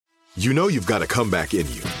You know you've got a comeback in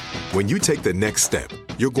you. When you take the next step,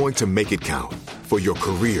 you're going to make it count. For your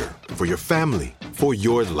career, for your family, for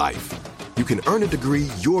your life. You can earn a degree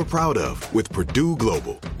you're proud of with Purdue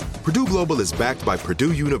Global. Purdue Global is backed by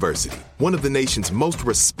Purdue University, one of the nation's most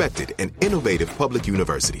respected and innovative public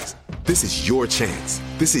universities. This is your chance.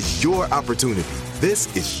 This is your opportunity.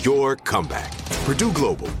 This is your comeback. Purdue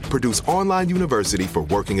Global, Purdue's online university for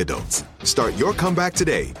working adults. Start your comeback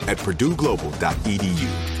today at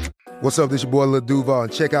purdueglobal.edu. What's up, this your boy Lil Duval,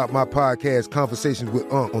 and check out my podcast, Conversations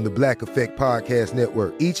with Unc, on the Black Effect Podcast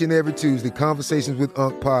Network. Each and every Tuesday, Conversations with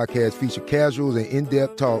Unc podcast feature casuals and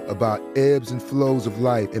in-depth talk about ebbs and flows of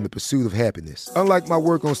life and the pursuit of happiness. Unlike my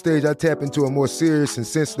work on stage, I tap into a more serious and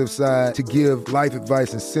sensitive side to give life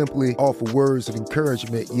advice and simply offer words of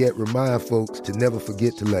encouragement, yet remind folks to never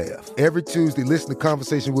forget to laugh. Every Tuesday, listen to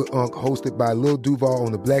Conversation with Unc, hosted by Lil Duval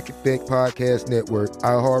on the Black Effect Podcast Network,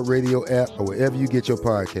 iHeartRadio app, or wherever you get your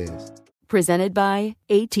podcasts. Presented by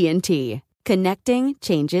AT&T. Connecting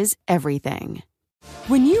changes everything.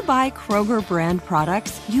 When you buy Kroger brand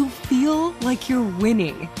products, you feel like you're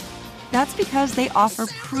winning. That's because they offer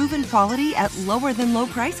proven quality at lower than low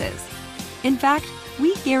prices. In fact,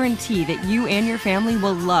 we guarantee that you and your family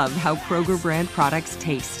will love how Kroger brand products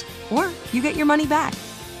taste, or you get your money back.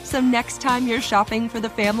 So next time you're shopping for the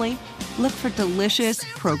family, look for delicious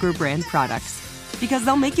Kroger brand products, because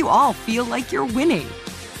they'll make you all feel like you're winning.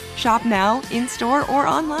 Shop now, in-store, or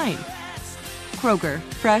online. Kroger,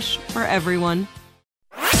 fresh for everyone.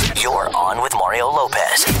 You're on with Mario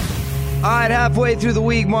Lopez. All right, halfway through the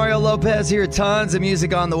week, Mario Lopez here. Tons of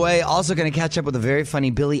music on the way. Also going to catch up with a very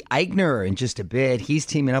funny Billy Eichner in just a bit. He's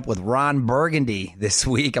teaming up with Ron Burgundy this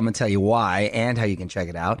week. I'm going to tell you why and how you can check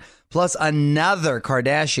it out. Plus another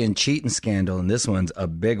Kardashian cheating scandal, and this one's a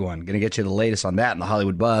big one. Going to get you the latest on that in the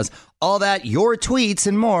Hollywood Buzz. All that, your tweets,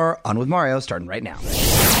 and more on with Mario, starting right now.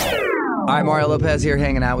 All right, Mario Lopez here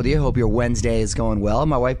hanging out with you. Hope your Wednesday is going well.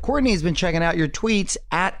 My wife Courtney has been checking out your tweets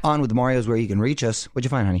at On With Mario is where you can reach us. What'd you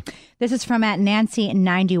find, honey? This is from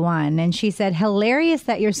 @Nancy91, and she said, hilarious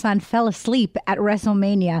that your son fell asleep at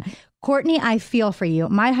WrestleMania. Courtney, I feel for you.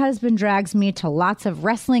 My husband drags me to lots of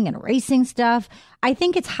wrestling and racing stuff. I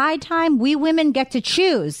think it's high time we women get to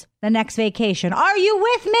choose the next vacation. Are you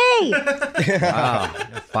with me? Wow,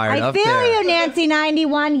 fired up there. I feel you,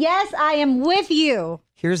 Nancy91. Yes, I am with you.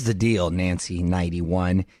 Here's the deal,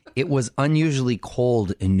 Nancy91. It was unusually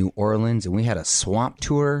cold in New Orleans, and we had a swamp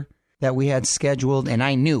tour that we had scheduled, and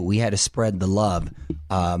I knew we had to spread the love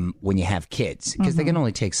when you have kids, because they can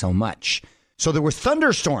only take so much. So there were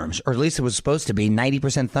thunderstorms, or at least it was supposed to be,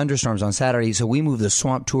 90% thunderstorms on Saturday, so we moved the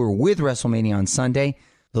swamp tour with WrestleMania on Sunday. A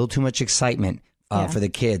little too much excitement for the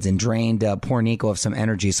kids, and drained poor Nico of some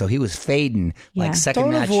energy, so he was fading like second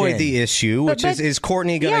Don't match avoid in. the issue, which is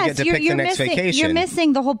Courtney going to get to pick the next vacation? You're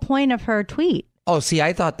missing the whole point of her tweet. Oh, see,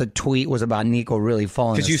 I thought the tweet was about Nico really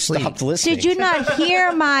falling asleep. Because you stopped listening. Did you not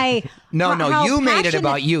hear my... No, you made it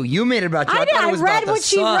about you. You made it about you. I read what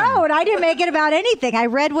she wrote. I didn't make it about anything. I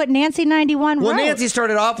read what Nancy91 wrote. Well, Nancy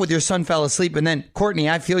started off with your son fell asleep, and then, Courtney,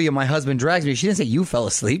 I feel you, my husband drags me. She didn't say you fell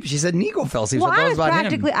asleep. She said Nico fell asleep. Well, So that I was was about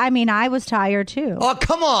practically... him. I mean, I was tired, too. Oh,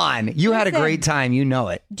 come on. You had a great time. You know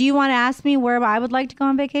it. Do you want to ask me where I would like to go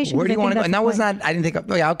on vacation? Where do you want to go? And that was not... I didn't think...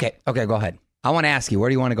 Oh, yeah, okay. Okay, go ahead. I want to ask you, where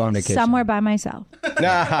do you want to go on vacation? Somewhere by myself. Want to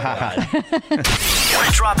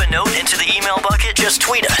drop a note into the email bucket? Just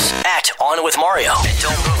tweet us at On With Mario. And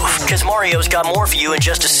don't move, because Mario's got more for you in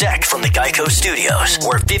just a sec from the Geico Studios,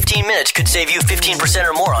 where 15 minutes could save you 15%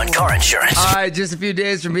 or more on car insurance. All right, just a few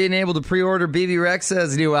days from being able to pre-order BB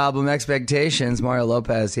Rexha's new album, Expectations. Mario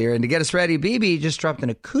Lopez here. And to get us ready, BB just dropped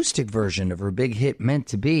an acoustic version of her big hit, Meant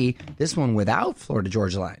to Be. This one without Florida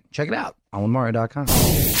Georgia Line. Check it out, onwithmario.com.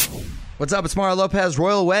 What's up? It's Mario Lopez.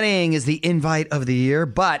 Royal wedding is the invite of the year,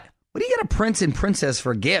 but what do you get a prince and princess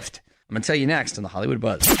for a gift? I'm going to tell you next on the Hollywood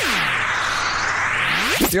Buzz.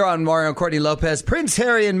 You're on Mario and Courtney Lopez. Prince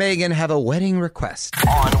Harry and Meghan have a wedding request.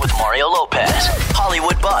 On with Mario Lopez.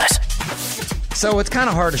 Hollywood Buzz. So it's kind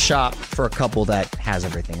of hard to shop for a couple that has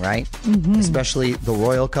everything, right? Mm-hmm. Especially the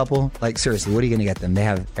royal couple. Like, seriously, what are you going to get them? They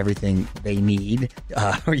have everything they need,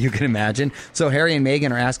 or you can imagine. So Harry and Meghan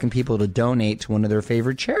are asking people to donate to one of their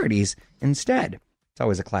favorite charities instead. It's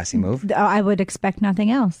always a classy move. I would expect nothing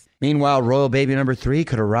else. Meanwhile, royal baby number 3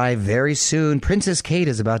 could arrive very soon. Princess Kate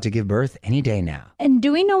is about to give birth any day now. And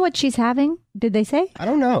do we know what she's having? Did they say? I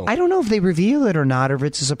don't know. I don't know if they reveal it or not, or if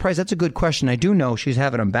it's a surprise. That's a good question. I do know she's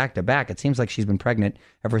having them back to back. It seems like she's been pregnant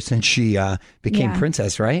ever since she became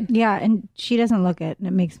princess, right? Yeah, and she doesn't look it, and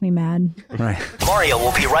it makes me mad. Right. Mario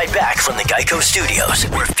will be right back from the Geico Studios,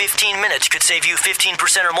 where 15 minutes could save you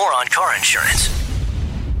 15% or more on car insurance.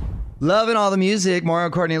 Loving all the music. Mario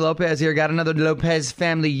Courtney Lopez here. Got another Lopez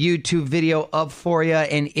family YouTube video up for you,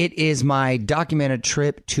 and it is my documented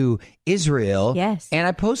trip to Israel. Yes. And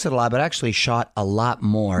I posted a lot, but actually shot a lot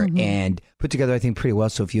more and put together, I think, pretty well.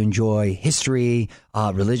 So if you enjoy history,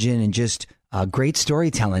 religion, and just great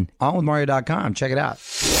storytelling, onwithmario.com. Check it out.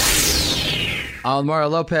 On with Mario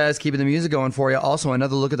Lopez, keeping the music going for you. Also,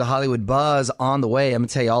 another look at the Hollywood buzz on the way. I'm going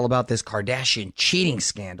to tell you all about this Kardashian cheating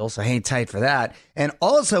scandal, so hang tight for that. And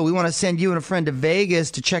also, we want to send you and a friend to Vegas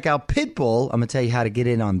to check out Pitbull. I'm going to tell you how to get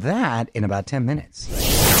in on that in about 10 minutes.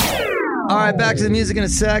 All right, back to the music in a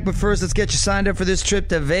sec, but first, let's get you signed up for this trip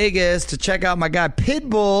to Vegas to check out my guy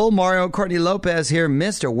Pitbull. Mario Courtney Lopez here,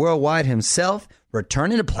 Mr. Worldwide himself,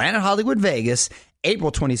 returning to Planet Hollywood Vegas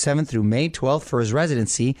April 27th through May 12th for his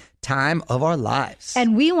residency, Time of Our Lives.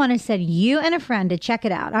 And we want to send you and a friend to check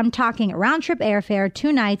it out. I'm talking a round-trip airfare,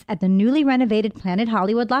 2 nights at the newly renovated Planet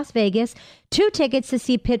Hollywood Las Vegas, 2 tickets to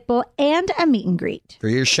see Pitbull, and a meet and greet. For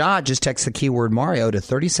your shot, just text the keyword Mario to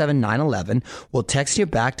 37911. We'll text you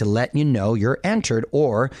back to let you know you're entered,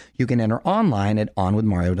 or you can enter online at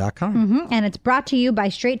onwithmario.com. And it's brought to you by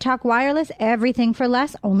Straight Talk Wireless, everything for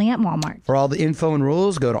less, only at Walmart. For all the info and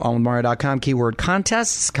rules, go to onwithmario.com, keyword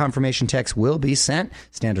contests. Confirmation text will be sent.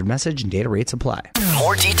 Standard message and data rates apply.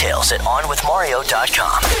 More details at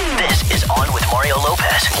onwithmario.com. This is On with Mario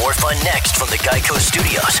Lopez. More fun next from the Geico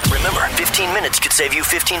Studios. Remember, 15 minutes could save you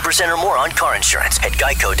 15% or more on car insurance at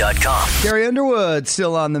geico.com. Carrie Underwood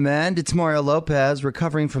still on the mend. It's Mario Lopez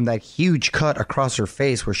recovering from that huge cut across her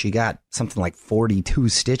face where she got something like 42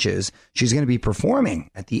 stitches. She's going to be performing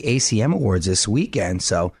at the ACM Awards this weekend,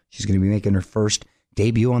 so she's going to be making her first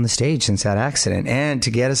debut on the stage since that accident. And to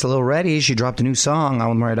get us a little ready, she dropped a new song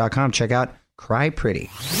on Mario.com. Check out Cry Pretty.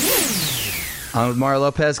 On with Mario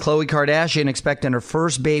Lopez, Khloe Kardashian expecting her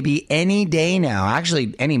first baby any day now,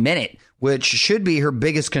 actually any minute, which should be her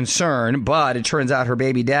biggest concern. But it turns out her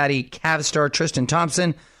baby daddy, Cavs star Tristan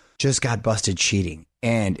Thompson, just got busted cheating,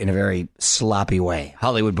 and in a very sloppy way.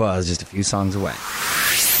 Hollywood buzz just a few songs away.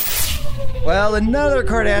 Well, another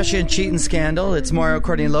Kardashian cheating scandal. It's Mario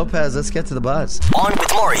Courtney Lopez. Let's get to the buzz. On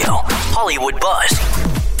with Mario, Hollywood buzz.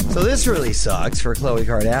 So this really sucks for Khloe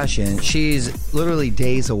Kardashian. She's literally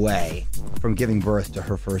days away from giving birth to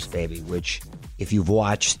her first baby, which, if you've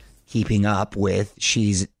watched Keeping Up with,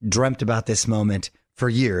 she's dreamt about this moment for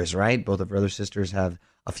years, right? Both of her other sisters have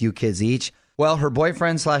a few kids each. Well, her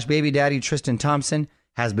boyfriend / baby daddy, Tristan Thompson,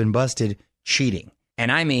 has been busted cheating.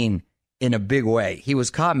 And I mean, in a big way. He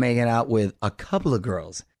was caught making out with a couple of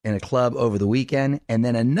girls in a club over the weekend, and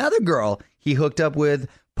then another girl he hooked up with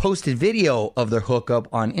posted video of their hookup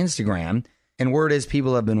on Instagram, and word is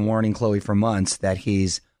people have been warning Khloe for months that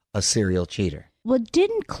he's a serial cheater. Well,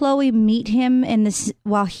 didn't Khloe meet him in this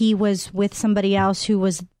while he was with somebody else who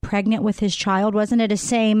was pregnant with his child? Wasn't it a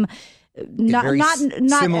similar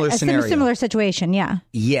similar situation? Yeah.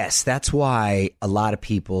 Yes, that's why a lot of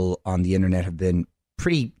people on the internet have been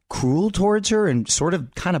pretty cruel towards her and sort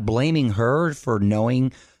of kind of blaming her for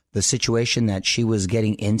knowing the situation that she was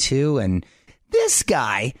getting into. And this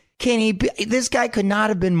guy, this guy could not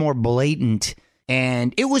have been more blatant.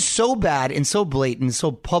 And it was so bad and so blatant,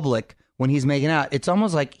 so public when he's making out. It's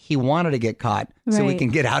almost like he wanted to get caught so we can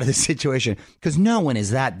get out of the situation, because no one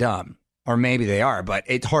is that dumb. Or maybe they are, but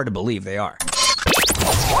it's hard to believe they are.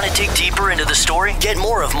 Want to dig deeper into the story? Get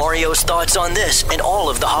more of Mario's thoughts on this and all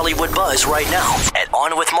of the Hollywood buzz right now at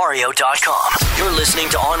onwithmario.com. You're listening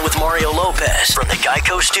to On with Mario Lopez from the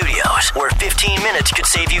Geico Studios, where 15 minutes could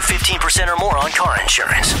save you 15% or more on car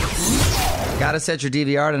insurance. Gotta set your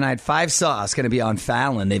DVR tonight. 5 Sauce going to be on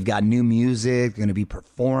Fallon. They've got new music, going to be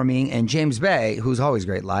performing, and James Bay, who's always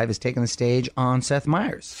great live, is taking the stage on Seth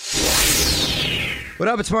Meyers. What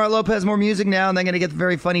up? It's Mario Lopez. More music now, and then going to get the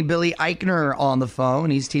very funny Billy Eichner on the phone.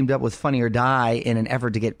 He's teamed up with Funny or Die in an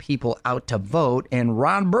effort to get people out to vote, and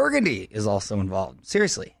Ron Burgundy is also involved.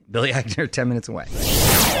 Seriously, Billy Eichner, 10 minutes away.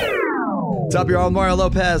 What's up, you're on Mario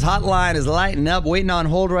Lopez. Hotline is lighting up, waiting on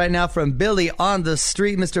hold right now from Billy on the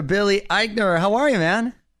street. Mr. Billy Eichner, how are you,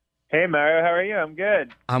 man? Hey, Mario, how are you? I'm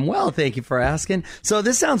good. I'm well, thank you for asking. So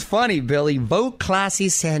this sounds funny, Billy. Vote Classy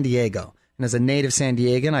San Diego. And as a native San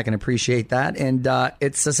Diegan, I can appreciate that. And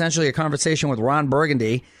it's essentially a conversation with Ron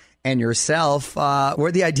Burgundy and yourself.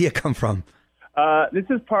 Where'd the idea come from? This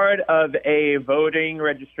is part of a voting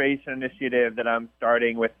registration initiative that I'm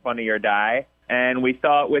starting with Funny or Die. And we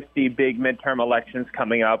thought with the big midterm elections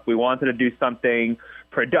coming up, we wanted to do something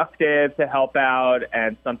productive to help out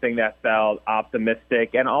and something that felt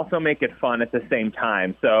optimistic and also make it fun at the same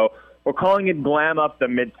time. So we're calling it Glam Up the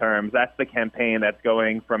Midterms. That's the campaign that's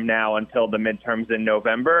going from now until the midterms in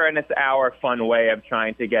November, and it's our fun way of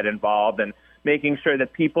trying to get involved and making sure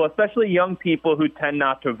that people, especially young people who tend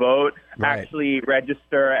not to vote, actually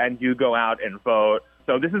register and do go out and vote.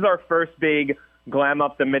 So this is our first big Glam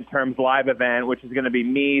Up the Midterms live event, which is going to be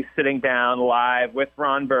me sitting down live with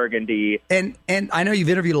Ron Burgundy. And I know you've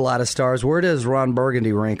interviewed a lot of stars. Where does Ron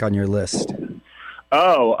Burgundy rank on your list?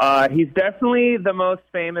 He's definitely the most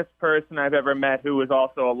famous person I've ever met who was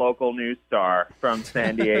also a local news star from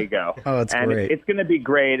San Diego. That's great. It's going to be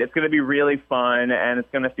great. It's going to be really fun, and it's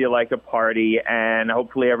going to feel like a party, and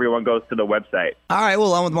hopefully everyone goes to the website. All right,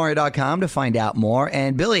 well, OnWithMario.com to find out more.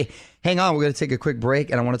 And Billy, hang on. We're going to take a quick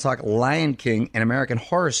break, and I want to talk Lion King and American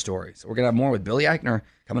Horror Story. So we're going to have more with Billy Eichner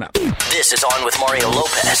coming up. This is On with Mario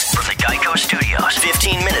Lopez from the Geico Studios.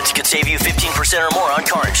 15 minutes could save you 15% or more on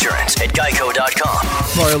car insurance at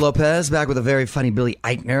geico.com. Mario Lopez back with a very funny Billy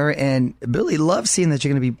Eichner. And Billy, loves seeing that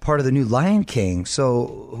you're going to be part of the new Lion King.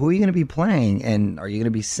 So who are you going to be playing, and are you going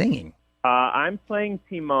to be singing? I'm playing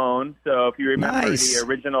Timon. So if you remember the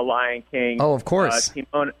original Lion King. Oh, of course.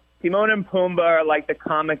 Timon and Pumbaa are like the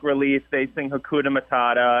comic relief. They sing Hakuna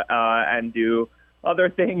Matata and do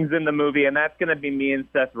other things in the movie, and that's going to be me and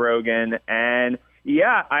Seth Rogen. And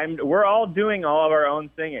yeah, we're all doing all of our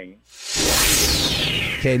own singing.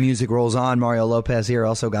 Okay, music rolls on. Mario Lopez here.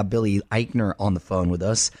 Also got Billy Eichner on the phone with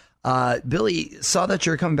us. Billy, saw that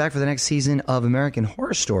you're coming back for the next season of American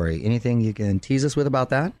Horror Story. Anything you can tease us with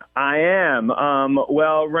about that? I am.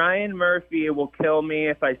 Well, Ryan Murphy will kill me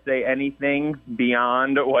if I say anything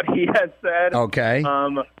beyond what he has said. Okay.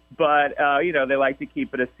 But, they like to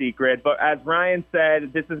keep it a secret. But as Ryan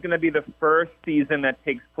said, this is going to be the first season that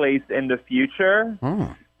takes place in the future.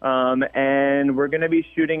 And we're going to be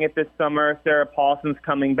shooting it this summer. Sarah Paulson's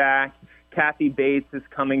coming back. Kathy Bates is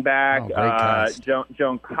coming back.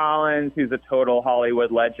 Joan Collins, who's a total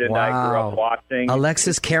Hollywood legend I grew up watching.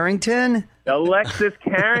 Alexis Carrington? Alexis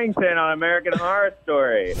Carrington on American Horror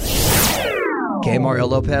Story. Okay, Mario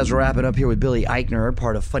Lopez wrapping up here with Billy Eichner,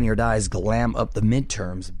 part of Funny or Die's Glam Up the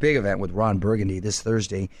Midterms, big event with Ron Burgundy this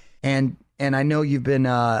Thursday. And I know you've been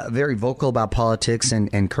very vocal about politics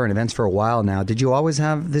and current events for a while now. Did you always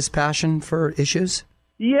have this passion for issues?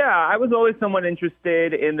 Yeah, I was always someone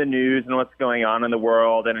interested in the news and what's going on in the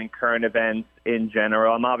world and in current events in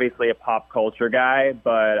general. I'm obviously a pop culture guy,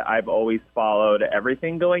 but I've always followed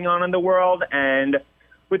everything going on in the world. And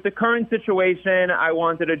with the current situation, I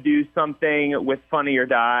wanted to do something with Funny or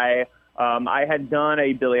Die. I had done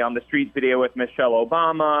a Billy on the Street video with Michelle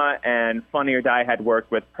Obama, and Funny or Die had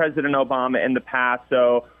worked with President Obama in the past.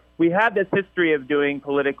 So we had this history of doing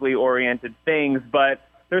politically oriented things, but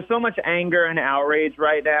there's so much anger and outrage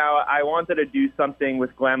right now. I wanted to do something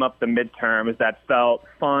with Glam Up the Midterms that felt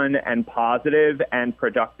fun and positive and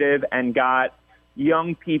productive and got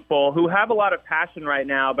young people who have a lot of passion right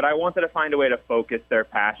now, but I wanted to find a way to focus their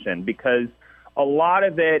passion because a lot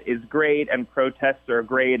of it is great and protests are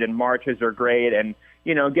great and marches are great and,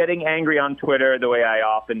 getting angry on Twitter the way I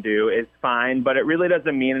often do is fine, but it really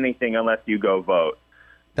doesn't mean anything unless you go vote.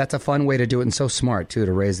 That's a fun way to do it and so smart, too,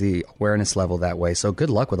 to raise the awareness level that way. So good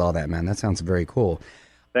luck with all that, man. That sounds very cool.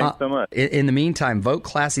 Thanks so much. In the meantime, Vote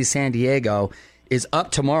Classy San Diego is up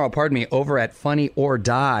tomorrow, over at Funny or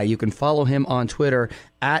Die. You can follow him on Twitter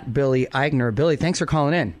at Billy Eichner. Billy, thanks for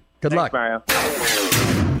calling in. Good luck. Mario.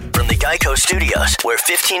 From the Geico Studios, where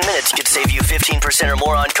 15 minutes could save you 15% or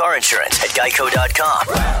more on car insurance at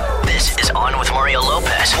geico.com. This is On with Mario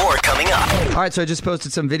Lopez. More coming up. All right, so I just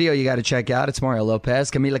posted some video you got to check out. It's Mario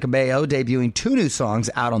Lopez, Camila Cabello debuting 2 new songs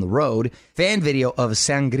out on the road. Fan video of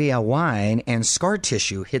Sangria Wine and Scar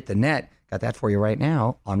Tissue hit the net. Got that for you right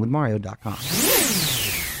now, onwithmario.com.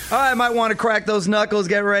 All right, might want to crack those knuckles.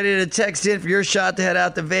 Get ready to text in for your shot to head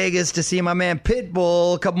out to Vegas to see my man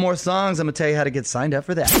Pitbull. A couple more songs. I'm going to tell you how to get signed up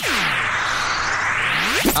for that.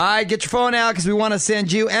 All right, get your phone out because we want to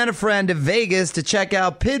send you and a friend to Vegas to check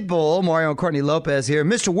out Pitbull. Mario and Courtney Lopez here.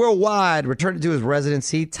 Mr. Worldwide returning to his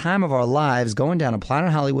residency, Time of Our Lives, going down to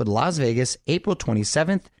Planet Hollywood, Las Vegas, April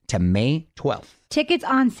 27th to May 12th. Tickets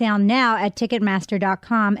on sale now at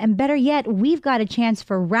Ticketmaster.com. And better yet, we've got a chance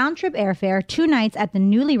for round-trip airfare, 2 nights at the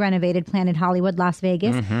newly renovated Planet Hollywood, Las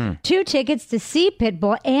Vegas, 2 tickets to see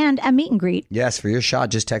Pitbull, and a meet and greet. Yes, for your shot,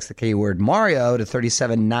 just text the keyword Mario to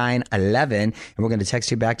 37911, and we're going to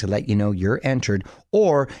text you back to let you know you're entered,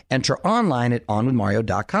 or enter online at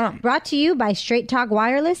onwithmario.com. Brought to you by Straight Talk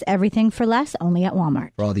Wireless, everything for less, only at Walmart.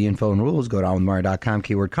 For all the info and rules, go to onwithmario.com,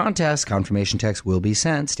 keyword contest. Confirmation text will be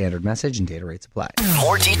sent. Standard message and data rates apply.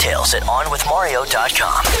 More details at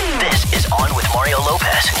OnWithMario.com. This is On with Mario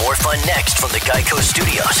Lopez. More fun next from the Geico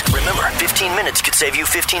Studios. Remember, 15 minutes could save you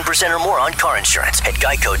 15% or more on car insurance at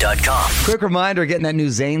Geico.com. Quick reminder, getting that new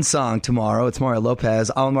Zayn song tomorrow. It's Mario Lopez.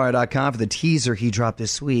 OnWithMario.com for the teaser he dropped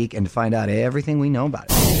this week and to find out everything we know about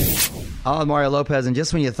it. On Mario Lopez, and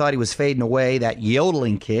just when you thought he was fading away, that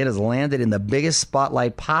yodeling kid has landed in the biggest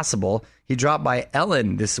spotlight possible. He dropped by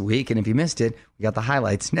Ellen this week, and if you missed it, we got the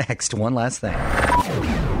highlights next. One last thing.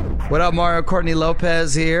 What up, Mario? Courtney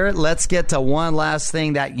Lopez here. Let's get to one last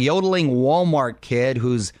thing. That yodeling Walmart kid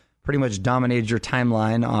who's pretty much dominated your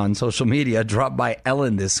timeline on social media dropped by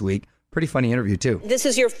Ellen this week. Pretty funny interview, too. This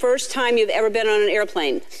is your first time you've ever been on an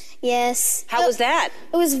airplane. Yes. How was that?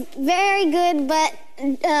 It was very good, but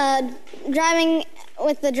driving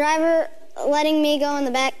with the driver letting me go in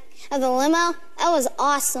the back of the limo, that was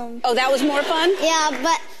awesome. Oh, that was more fun? Yeah,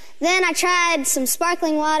 but then I tried some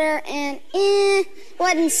sparkling water and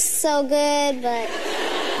wasn't so good, but...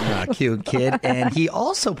 Cute kid. And he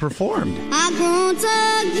also performed. I'm grown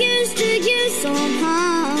so used to you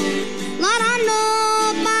somehow. Lord, I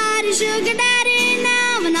know nobody's sugar daddy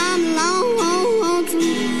now, and I'm lonesome.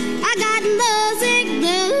 I got lovesick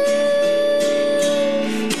blues.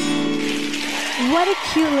 What a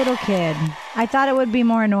cute little kid. I thought it would be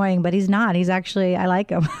more annoying, but he's not. He's actually, I like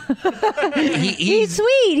him. He's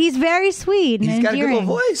sweet. He's very sweet. He's got a good little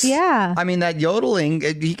voice. Yeah. I mean, that yodeling,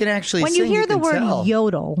 he can actually when sing. When you hear the word tell.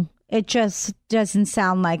 yodel, it just doesn't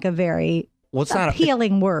sound like a very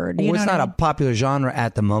appealing word. Well, it's not a popular genre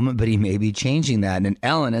at the moment, but he may be changing that. And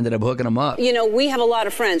Ellen ended up hooking him up. You know, we have a lot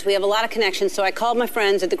of friends. We have a lot of connections. So I called my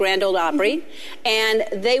friends at the Grand Ole Opry, and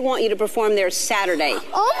they want you to perform there Saturday.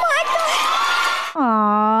 Oh, my God.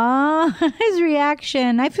 Aww, his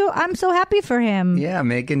reaction. I'm so happy for him. Yeah,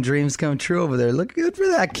 making dreams come true over there. Look good for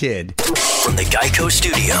that kid. From the Geico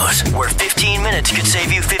Studios, where 15 minutes could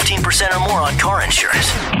save you 15% or more on car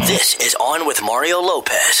insurance. This is On with Mario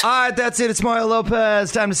Lopez. All right, that's it. It's Mario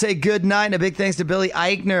Lopez. Time to say good night. And a big thanks to Billy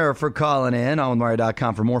Eichner for calling in.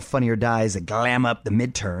 OnWithMario.com for more Funny or Dies that glam up the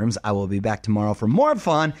midterms. I will be back tomorrow for more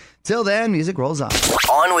fun. Till then, music rolls on.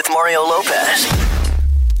 On with Mario Lopez.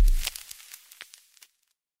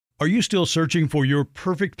 Are you still searching for your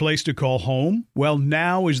perfect place to call home? Well,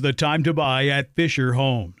 now is the time to buy at Fisher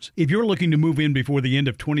Homes. If you're looking to move in before the end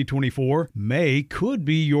of 2024, May could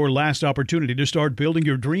be your last opportunity to start building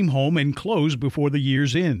your dream home and close before the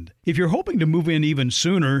year's end. If you're hoping to move in even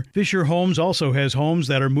sooner, Fisher Homes also has homes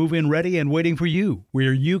that are move-in ready and waiting for you,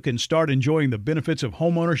 where you can start enjoying the benefits of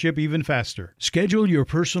homeownership even faster. Schedule your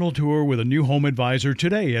personal tour with a new home advisor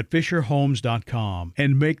today at FisherHomes.com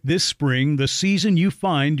and make this spring the season you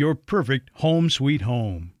find your perfect home sweet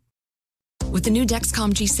home. With the new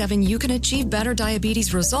Dexcom G7, you can achieve better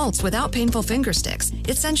diabetes results without painful finger sticks.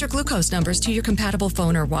 It sends your glucose numbers to your compatible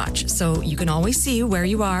phone or watch, so you can always see where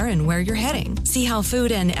you are and where you're heading. See how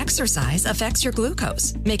food and exercise affects your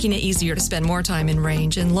glucose, making it easier to spend more time in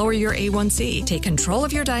range and lower your A1C. Take control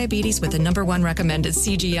of your diabetes with the #1 recommended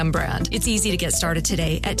CGM brand. It's easy to get started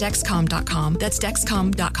today at Dexcom.com. That's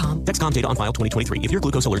Dexcom.com. Dexcom data on file 2023. If your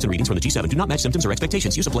glucose alerts and readings from the G7 do not match symptoms or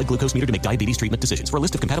expectations, use a blood glucose meter to make diabetes treatment decisions. For a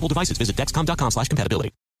list of compatible devices, visit Dexcom.com/compatibility.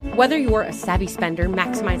 Whether you're a savvy spender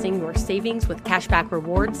maximizing your savings with cashback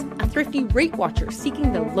rewards, a thrifty rate watcher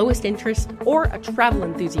seeking the lowest interest, or a travel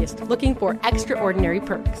enthusiast looking for extraordinary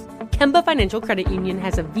perks, Kemba Financial Credit Union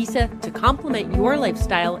has a visa to complement your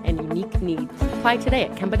lifestyle and unique needs. Apply today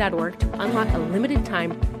at Kemba.org to unlock a limited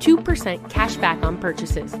time 2% cash back on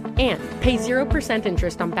purchases and pay 0%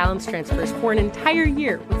 interest on balance transfers for an entire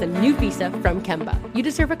year with a new visa from Kemba. You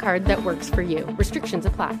deserve a card that works for you. Restrictions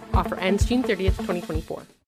apply. Offer ends June 30th, 2024.